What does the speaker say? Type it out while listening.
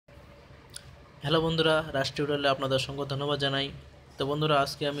Hello বন্ধুরা, রাষ্ট্রীয় টিউটোরিয়ালে আপনাদের অসংখ্য ধন্যবাদ জানাই। তো বন্ধুরা,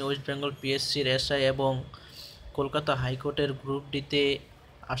 আজকে আমি ওয়েস্ট বেঙ্গল পিএসসির এসআই এবং কলকাতা হাইকোর্টের গ্রুপ ডিতে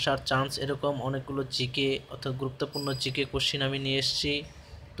আসার চান্স এরকম অনেকগুলো জিকে অর্থাৎ গুরুত্বপূর্ণ জিকে কোশ্চিন আমি নিয়ে এসেছি।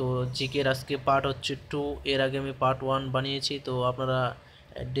 তো জিকের আজকে পার্ট হচ্ছে 2, এর আগে আমি পার্ট 1 বানিয়েছি। তো আপনারা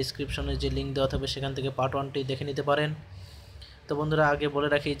ডিসক্রিপশনে যে লিঙ্ক দেওয়া থাকবে সেখান থেকে পার্ট 1টি দেখে নিতে পারেন। তো বন্ধুরা, আগে বলে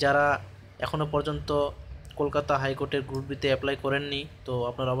রাখি, যারা এখনও পর্যন্ত কলকাতা হাইকোর্টের গ্রুপ বিতে অ্যাপ্লাই করেননি তো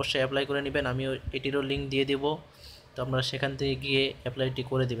আপনারা অবশ্যই অ্যাপ্লাই করে নেবেন। আমি এটিরও লিঙ্ক দিয়ে দেব, তো আপনারা সেখান থেকে গিয়ে অ্যাপ্লাইটি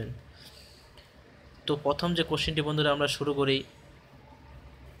করে দেবেন। তো প্রথম যে কোশ্চেনটি বন্ধুরা আমরা শুরু করি।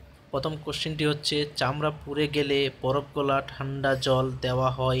 প্রথম কোশ্চেনটি হচ্ছে, চামড়া পুড়ে গেলে বরফ গলা ঠান্ডা জল দেওয়া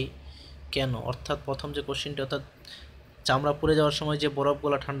হয় কেন? অর্থাৎ প্রথম যে কোশ্চেনটি, অর্থাৎ চামড়া পুড়ে যাওয়ার সময় যে বরফ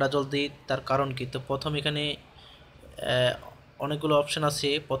গলা ঠান্ডা জল দিই তার কারণ কি? তো প্রথম এখানে অনেকগুলো অপশান আছে।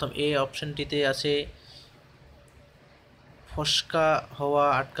 প্রথম এ অপশানটিতে আছে ফসকা হওয়া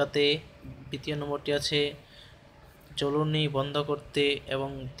আটকাতে, দ্বিতীয় নম্বরটি আছে জ্বলুনি বন্ধ করতে, এবং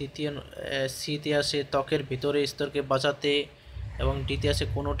তৃতীয় সিতে আছে ত্বকের ভিতরের স্তরকে বাঁচাতে, এবং ডিতে আছে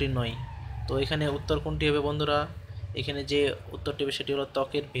কোনোটি নয়। তো এখানে উত্তর কোনটি হবে বন্ধুরা? এখানে যে উত্তরটি হবে সেটি হলো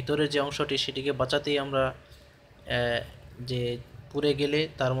ত্বকের ভিতরের যে অংশটি সেটিকে বাঁচাতেই আমরা যে পুড়ে গেলে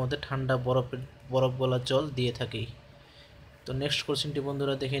তার মধ্যে ঠান্ডা বরফ গলা জল দিয়ে থাকি। তো নেক্সট কোশ্চেনটি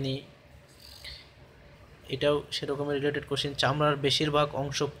বন্ধুরা দেখে নিই। এটাও সেরকমের রিলেটেড কোশ্চেন, চামড়ার বেশিরভাগ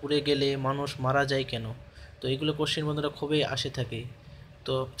অংশ পুড়ে গেলে মানুষ মারা যায় কেন? তো এগুলো কোশ্চেন বন্ধুরা খুবই আসে থাকে।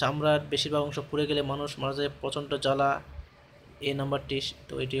 তো চামড়ার বেশিরভাগ অংশ পুড়ে গেলে মানুষ মারা যায় প্রচণ্ড জ্বালা, এ নাম্বারটি।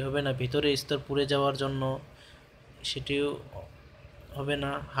 তো এটি হবে না। ভিতরের স্তর পুড়ে যাওয়ার জন্য, সেটিও হবে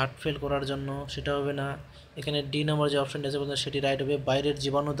না। হার্ট ফেল করার জন্য, সেটা হবে না। এখানে ডি নাম্বার যে অপশানটি আছে বন্ধুরা সেটি রাইট হবে, বাইরের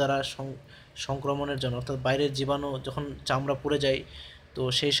জীবাণু দ্বারা সংক্রমণের জন্য। অর্থাৎ বাইরের জীবাণু যখন চামড়া পুড়ে যায় তো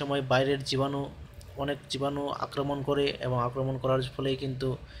সেই সময় বাইরের জীবাণু, অনেক জীবাণু আক্রমণ করে, এবং আক্রমণ করার ফলেই কিন্তু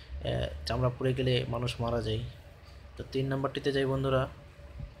চামড়া পুড়ে গেলে মানুষ মারা যায়। তো 3 নাম্বারটিতে যাই বন্ধুরা।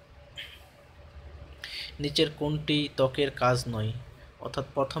 নিচের কোনটি ত্বকের কাজ নয়? অর্থাৎ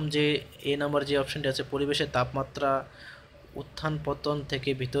প্রথম যে এ নাম্বার যে অপশানটি আছে, পরিবেশের তাপমাত্রা উত্থান পতন থেকে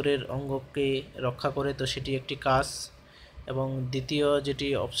ভিতরের অঙ্গকে রক্ষা করে, তো সেটি একটি কাজ। এবং দ্বিতীয় যেটি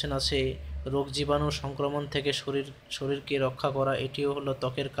অপশান আছে, রোগ জীবাণু সংক্রমণ থেকে শরীরকে রক্ষা করা, এটিও হলো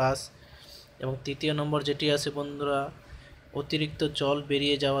ত্বকের কাজ। এবং তৃতীয় নম্বর যেটি আছে বন্ধুরা, অতিরিক্ত জল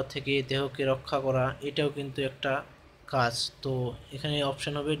বেরিয়ে যাওয়া থেকে দেহকে রক্ষা করা, এটাও কিন্তু একটা কাজ। তো এখানে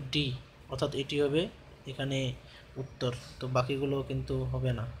অপশান হবে ডি, অর্থাৎ এটি হবে এখানে উত্তর। তো বাকিগুলো কিন্তু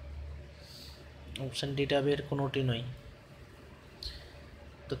হবে না, অপশান ডিটা বের কোনোটি নয়।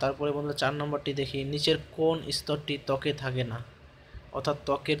 তো তারপরে বন্ধুরা 4 নম্বরটি দেখি, নিচের কোন স্তরটি ত্বকে থাকে না? অর্থাৎ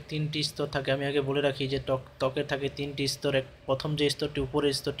ত্বকের 3টি স্তর থাকে। আমি আগে বলে রাখি যে ত্বকের থাকে 3টি স্তর। প্রথম যে স্তরটি,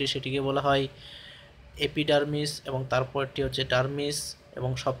 উপরের স্তরটি, সেটিকে বলা হয় এপিডার্মিস, এবং তারপরটি হচ্ছে ডার্মিস,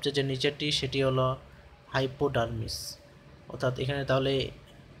 এবং সবচেয়ে যে নিচেরটি সেটি হলো হাইপোডার্মিস। অর্থাৎ এখানে তাহলে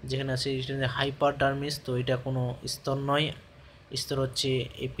যেখানে আছে হাইপারডার্মিস, তো এটা কোনো স্তর নয়। স্তর হচ্ছে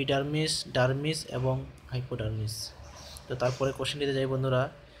এপিডার্মিস, ডার্মিস এবং হাইপোডার্মিস। তো তারপরে কোশ্চেনটিতে যাই বন্ধুরা,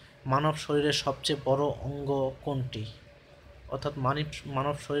 মানব শরীরের সবচেয়ে বড় অঙ্গ কোনটি? অর্থাৎ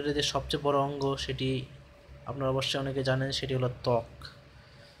মানব শরীরের যে সবচেয়ে বড় অঙ্গ সেটি আপনারা অবশ্যই অনেকে জানেন, সেটি হলো ত্বক।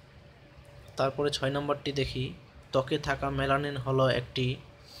 তারপরে 6 নম্বরটি দেখি, ত্বকে থাকা মেলানিন হলো একটি,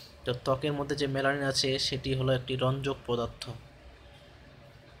 তো ত্বকের মধ্যে যে মেলানিন আছে সেটি হলো একটি রঞ্জক পদার্থ।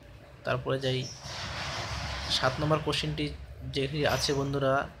 তারপরে যাই 7 নম্বর কোশ্চেনটি যেটি আছে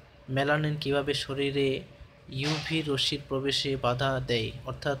বন্ধুরা, মেলানিন কিভাবে শরীরে ইউভি রশ্মির প্রবেশে বাধা দেয়?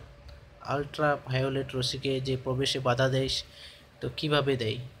 অর্থাৎ আলট্রা ভায়োলেট রশ্মিকে যে প্রবেশে বাধা দেয়, তো কিভাবে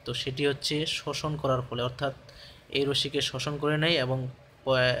দেয়? তো সেটি হচ্ছে শোষণ করার ফলে, অর্থাৎ এই রশ্মিকে শোষণ করে নেয় এবং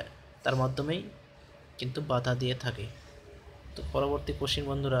তার মাধ্যমেই কিন্তু বাধা দিয়ে থাকে। তো পরবর্তী কোশ্চেন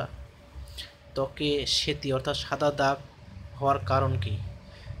বন্ধুরা, ত্বকে সেতি অর্থাৎ সাদা দাগ হওয়ার কারণ কি?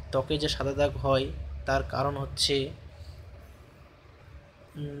 ত্বকে যে সাদা দাগ হয় তার কারণ হচ্ছে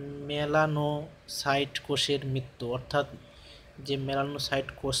মেলানোসাইট কোষের মৃত্যু। অর্থাৎ যে মেলানোসাইট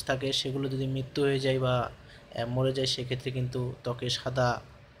কোষ থাকে সেগুলো যদি মৃত্যু হয়ে যায় বা মরে যায়, সেক্ষেত্রে কিন্তু ত্বকে সাদা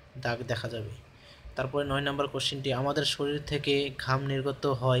দাগ দেখা যাবে। তারপরে 9 নম্বর কোশ্চেনটি, আমাদের শরীর থেকে ঘাম নির্গত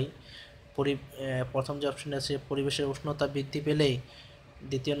হয় প্রথম যে অপশানটি আছে পরিবেশের উষ্ণতা বৃদ্ধি পেলেই,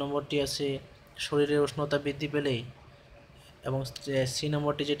 দ্বিতীয় নম্বরটি আছে শরীরের উষ্ণতা বৃদ্ধি পেলেই, এবং সি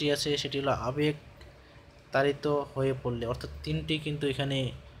নম্বরটি যেটি আছে সেটি হলো আবেগ তাড়িত হয়ে পড়লে। অর্থাৎ 3টি কিন্তু এখানে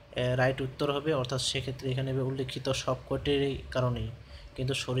রাইট উত্তর হবে। অর্থাৎ সেক্ষেত্রে এখানে উল্লেখিত সবকটিরই কারণেই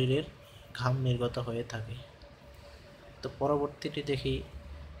কিন্তু শরীরের ঘাম নির্গত হয়ে থাকে। তো পরবর্তীটি দেখি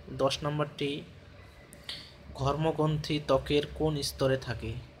 10 নম্বরটি, ঘর্মগ্রন্থি ত্বকের কোন স্তরে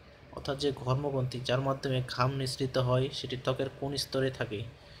থাকে? অর্থাৎ যে ঘর্মগ্রন্থি যার মাধ্যমে ঘাম নিঃসৃত হয় সেটি ত্বকের কোন স্তরে থাকে?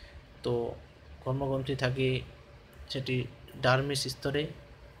 তো কর্মগ্রন্থি থাকে সেটি ডার্মিস স্তরে,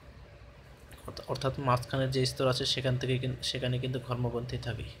 অর্থাৎ মাঝখানের যে স্তর আছে সেখানে কিন্তু কর্মগ্রন্থি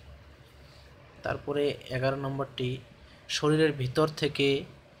থাকে। তারপরে 11 নম্বরটি, শরীরের ভিতর থেকে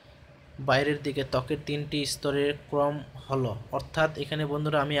বাইরের দিকে ত্বকের 3টি স্তরের ক্রম হলো, অর্থাৎ এখানে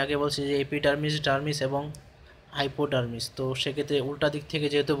বন্ধুরা আমি আগে বলছি যে এপিডার্মিস, ডার্মিস এবং হাইপোডার্মিস, তো সেক্ষেত্রে উল্টা দিক থেকে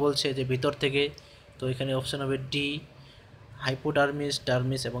যেহেতু বলছে যে ভিতর থেকে, তো এখানে অপশন হবে ডি, হাইপোডার্মিস,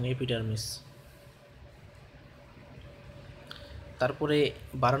 ডার্মিস এবং এপিডার্মিস। তারপরে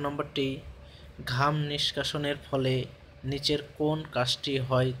 12 নম্বরটি, ঘাম নিষ্কাশনের ফলে নিচের কোন কাজটি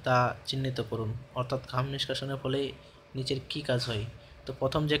হয় তা চিহ্নিত করুন, অর্থাৎ ঘাম নিষ্কাশনের ফলে নিচের কি কাজ হয়। তো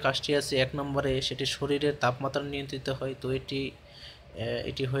প্রথম যে কাজটি আছে 1 নম্বরে, সেটি শরীরের তাপমাত্রা নিয়ন্ত্রিত হয়, তো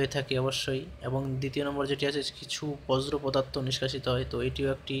এটি হয়ে থাকে অবশ্যই। এবং 2 নম্বর যেটি আছে, কিছু বজ্র পদার্থ নিষ্কাশিত হয়, তো এটিও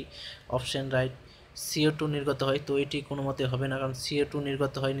একটি অপশন রাইট। CO2 নির্গত হয়, তো এটি কোনো মতে হবে না, কারণ CO2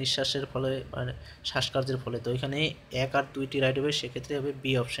 নির্গত হয় নিঃশ্বাসের ফলে, মানে শ্বাসকার্যের ফলে, তো এখানে 1 আর 2টি রাইট হবে, সেক্ষেত্রে হবে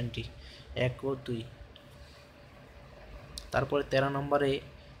বি অপশনটি, 1 ও 2। তারপরে 13 নম্বরে,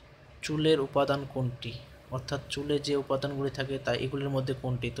 চুলের উপাদান কোনটি, অর্থাৎ চুলে যে উপাদানগুলি থাকে তা এগুলির মধ্যে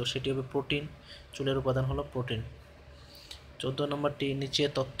কোনটি, তো সেটি হবে প্রোটিন, চুলের উপাদান হলো প্রোটিন। 14 নম্বরটি, নিচে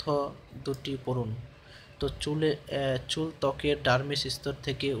তথ্য দুটি পড়ুন। তো চুল ত্বকের ডার্মিস স্তর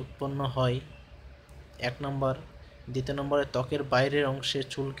থেকে উৎপন্ন হয়, 1 নম্বর। 2 নম্বরে, ত্বকের বাইরের অংশে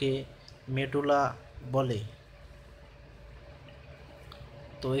চুলকে মেডুলা বলে।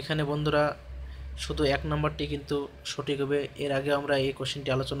 তো এখানে বন্ধুরা শুধু 1 নম্বরটি কিন্তু সঠিক হবে। এর আগে আমরা এই কোশ্চেনটি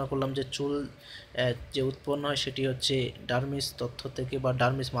আলোচনা করলাম যে চুল যে উৎপন্ন হয় সেটি হচ্ছে ডার্মিস তথ্য থেকে, বা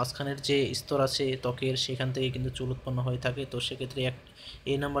ডার্মিস মাঝখানের যে স্তর আছে ত্বকের, সেখান থেকে কিন্তু চুল উৎপন্ন হয়ে থাকে, তো সেক্ষেত্রে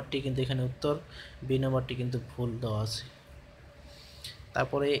এই নাম্বারটি কিন্তু এখানে উত্তর, বি নাম্বারটি কিন্তু ভুল দেওয়া আছে।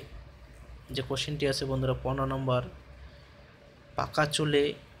 তারপরে যে কোশ্চেনটি আছে বন্ধুরা 15 নম্বর, পাকা চুলে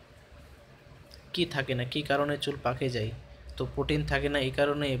কি থাকে না, কি কারণে চুল পাকে যায়, তো প্রোটিন থাকে না এই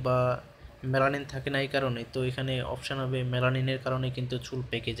কারণে, বা মেলানিন থাকে না এই কারণে, তো এখানে অপশান হবে মেলানিনের কারণে কিন্তু চুল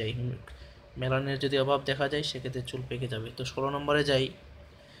পেকে যায়। মেলানিনের যদি অভাব দেখা যায় সেক্ষেত্রে চুল পেকে যাবে। তো 16 নম্বরে যাই,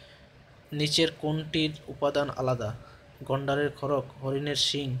 নিচের কোনটির উপাদান আলাদা, গন্ডারের খড়গ, হরিণের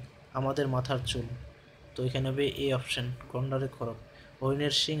শিং, আমাদের মাথার চুল, তো এখানে হবে এ অপশান, গন্ডারের খড়গ।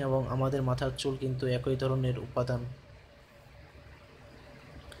 হরিণের শিং এবং আমাদের মাথার চুল কিন্তু একই ধরনের উপাদান।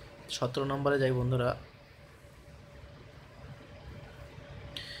 17 নম্বরে যাই বন্ধুরা,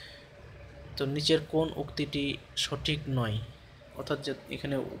 তো নিচের কোন উক্তিটি সঠিক নয়, অর্থাৎ যে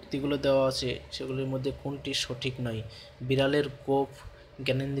এখানে উক্তিগুলো দেওয়া আছে সেগুলির মধ্যে কোনটি সঠিক নয়। বিড়ালের গোঁফ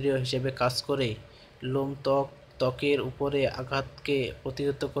জ্ঞানেন্দ্রিয় হিসেবে কাজ করে, লোম ত্বকের উপরে আঘাতকে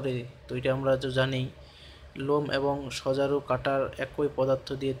প্রতিহত করে, তো এটা আমরা তো জানি। লোম এবং সজারু কাটার একই পদার্থ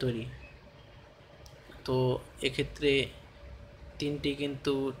দিয়ে তৈরি, তো এক্ষেত্রে 3টি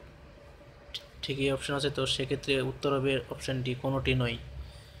কিন্তু ঠিকই অপশন আছে, তো সেক্ষেত্রে উত্তর হবে অপশান ডি, কোনোটি নয়।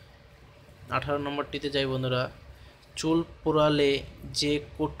 18 নম্বরটিতে যাই বন্ধুরা, চুল পোড়ালে যে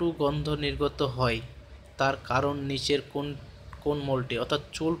কটু গন্ধ নির্গত হয় তার কারণ নিচের কোন মলটি, অর্থাৎ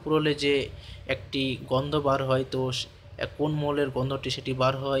চুল পোড়ালে যে একটি গন্ধ বার হয়, তো কোন মলের গন্ধটি সেটি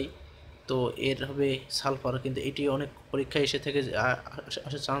বার হয়, তো এর হবে সালফার, কিন্তু এটি অনেক পরীক্ষায় এসে থেকে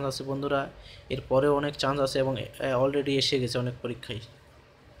আসার চান্স আছে বন্ধুরা, এরপরেও অনেক চান্স আছে এবং অলরেডি এসে গেছে অনেক পরীক্ষায়।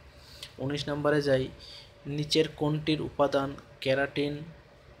 19 নম্বরে যাই, নিচের কোনটির উপাদান ক্যারাটিন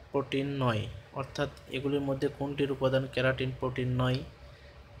প্রোটিন নয়, অর্থাৎ এগুলির মধ্যে কোনটির উপাদান ক্যারাটিন প্রোটিন নয়,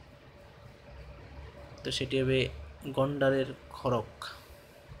 তো সেটি হবে গন্ডারের খড়গ।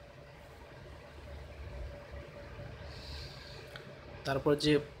 তারপর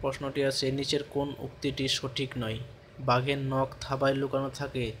যে প্রশ্নটি আছে, নিচের কোন উক্তিটি সঠিক নয়, বাঘের নখ থাবায় লুকানো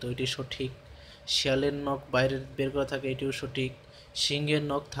থাকে, তো এটি সঠিক। শিয়ালের নখ বাইরে বের করা থাকে, এটিও সঠিক। সিংহের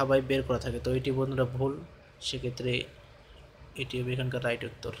নখ থাবায় বের করা থাকে, তো এটি বন্ধুরা ভুল, সেক্ষেত্রে এটি হবে এখানকার রাইট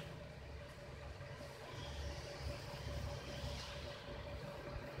উত্তর।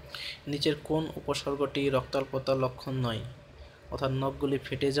 নিচের কোন উপসর্গটি রক্তাল্পতার লক্ষণ নয়, অর্থাৎ নখগুলি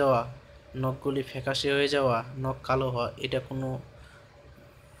ফেটে যাওয়া, নখগুলি ফ্যাকাশে হয়ে যাওয়া, নখ কালো হওয়া, এটা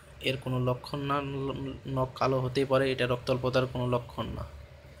এর কোনো লক্ষণ না, নখ কালো হতেই পারে, এটা রক্তাল্পতার কোনো লক্ষণ না।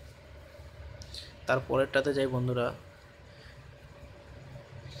 তারপরেরটাতে যাই বন্ধুরা,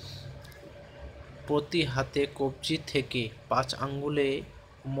 প্রতি হাতে কবজি থেকে 5 আঙ্গুলে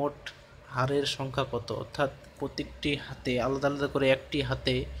মোট হাড়ের সংখ্যা কত, অর্থাৎ প্রত্যেকটি হাতে আলাদা আলাদা করে, একটি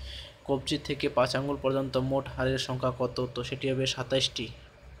হাতে কবজি থেকে 5 আঙ্গুল পর্যন্ত মোট হাড়ের সংখ্যা কত, তো সেটি হবে 27টি।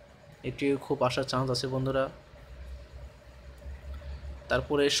 এটি খুব আসার চান্স আছে বন্ধুরা।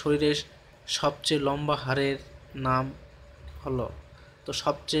 তারপরে শরীরের সবচেয়ে লম্বা হাড়ের নাম হলো, তো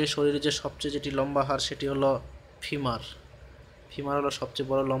শরীরের যে সবচেয়ে যেটি লম্বা হাড় সেটি হলো ফিমার, ফিমার হলো সবচেয়ে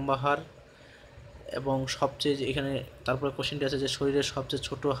বড় লম্বা হাড়। এবং সবচেয়ে এখানে তারপরে কোশ্চেনটি আছে যে শরীরের সবচেয়ে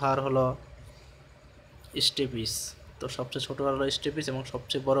ছোট হাড় হলো স্টেপিস। তো সবচেয়ে ছোট হাড় হলো স্টেপিস এবং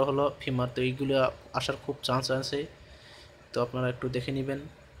সবচেয়ে বড় হলো ফিমার। তো এইগুলো আসার খুব চান্স আছে, তো আপনারা একটু দেখে নেবেন।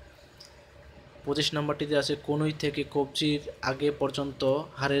 25 নম্বরটিতে আছে কনুই থেকে কবজির আগে পর্যন্ত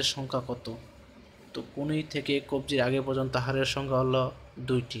হাড়ের সংখ্যা কত? তো কনুই থেকে কবজির আগে পর্যন্ত হাড়ের সংখ্যা হলো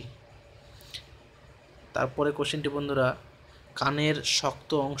 2টি। তারপরে কোশ্চেনটি বন্ধুরা, কানের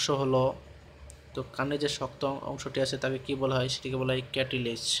শক্ত অংশ হলো, তো কানে যে শক্ত অংশটি আছে তাকে কি বলা হয়? সেটিকে বলা হয়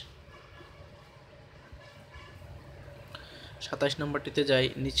ক্যাটিলেজ। 27 নম্বরটিতে যাই,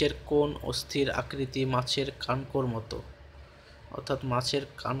 নিচের কোন অস্থির আকৃতি মাছের কানকোর মতো? অর্থাৎ মাছের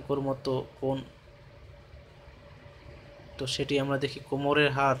কানকোর মতো কোন? তো সেটি আমরা দেখি কোমরের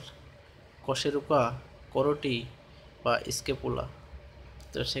হাড়, কশেরুকা, করোটি বা স্কেপুলা।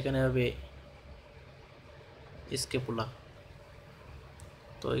 তো সেখানে হবে স্কেপুলা।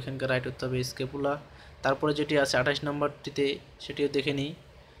 তো এখানকার রাইট উত্তর হবে স্কেপুলা। তারপরে যেটি আছে 28 নম্বরটিতে, সেটিও দেখে নিই।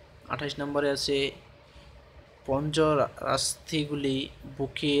 28 নম্বরে আছে পঞ্জরাস্থিগুলি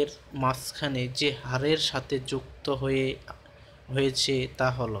বুকের মাঝখানে যে হাড়ের সাথে যুক্ত হয়েছে তা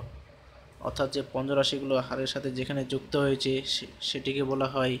হলো, অর্থাৎ যে পঞ্জরাশিগুলো হাড়ের সাথে যেখানে যুক্ত হয়েছে সেটিকে বলা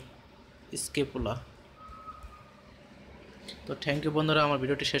হয় স্কেপুলা। তো থ্যাংক ইউ বন্ধুরা আমার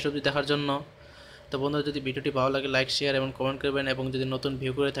ভিডিওটি শেষ অবধি দেখার জন্য। তো বন্ধুরা যদি ভিডিওটি ভালো লাগে লাইক শেয়ার এবং কমেন্ট করবেন, এবং যদি নতুন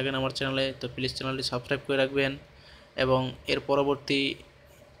ভিউ করে থাকেন আমার চ্যানেলে তো প্লিজ চ্যানেলটি সাবস্ক্রাইব করে রাখবেন, এবং এর পরবর্তী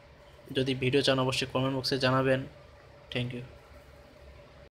যদি ভিডিও চান অবশ্যই কমেন্ট বক্সে জানাবেন। Thank you.